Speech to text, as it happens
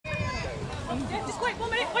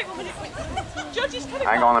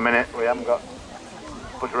Hang on a minute, we haven't got...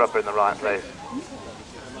 Put her up in the right place.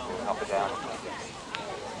 Knock her down.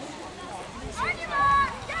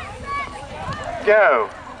 Go!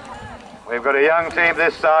 We've got a young team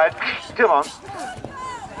this side. Come on.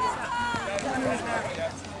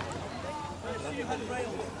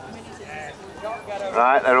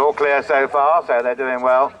 Right, they're all clear so far, so they're doing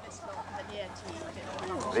well.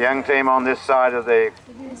 The young team on this side of the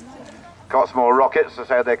Cottesmore Rockets,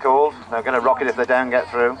 so they're called. They're going to rock it if they don't get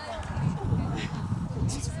through.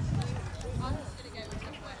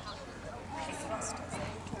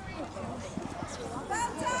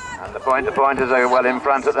 And the pointers are well in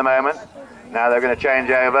front at the moment. Now they're going to change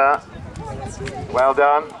over. Well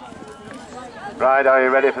done. Right, are you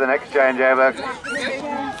ready for the next changeover?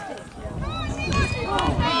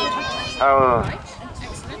 Oh,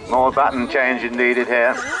 more button changing needed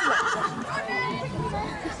here.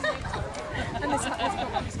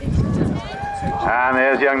 And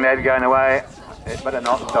there's young Ned going away. It better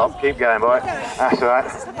not stop. Keep going, boy. That's all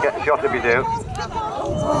right. Get shot if you do.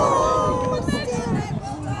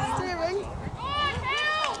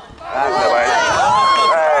 That's the way.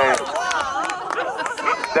 Hey.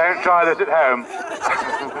 Don't try this at home.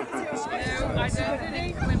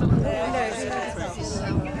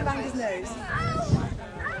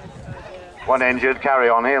 One injured, carry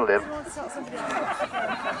on, he'll live.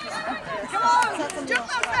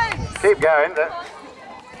 Keep going.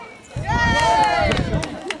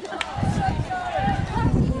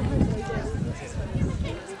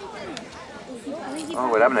 Oh,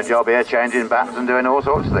 we're having a job here, changing bats and doing all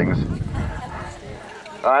sorts of things.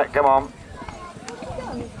 Right, come on.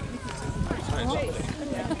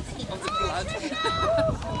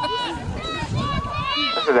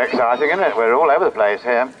 This is exciting, isn't it? We're all over the place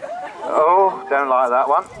here. Oh, don't like that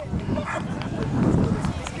one.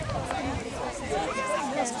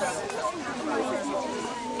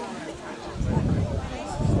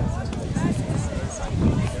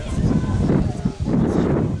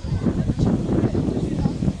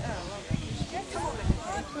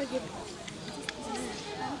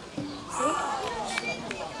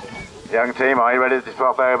 Young team, are you ready to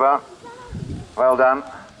swap over? Well done.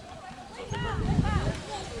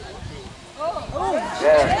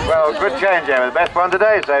 Yeah, well, good change over. The best one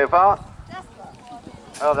today so far.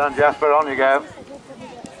 Well done, Jasper. On you go.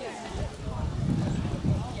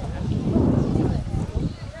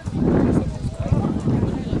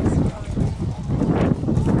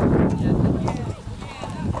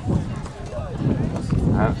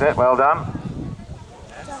 That's it. Well done.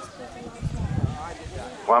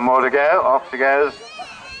 One more to go. Off she goes.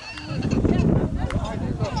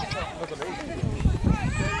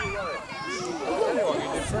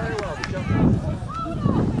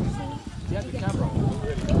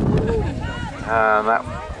 And that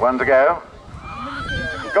one to go.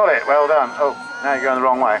 Got it, well done. Oh, now you're going the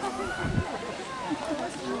wrong way.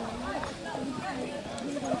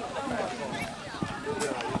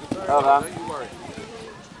 Well done.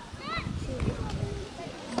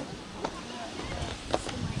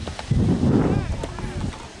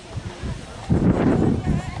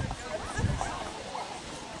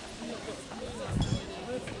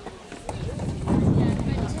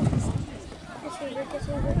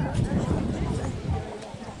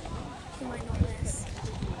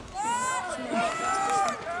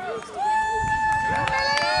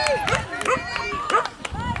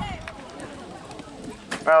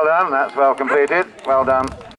 Well done, that's well completed. Well done.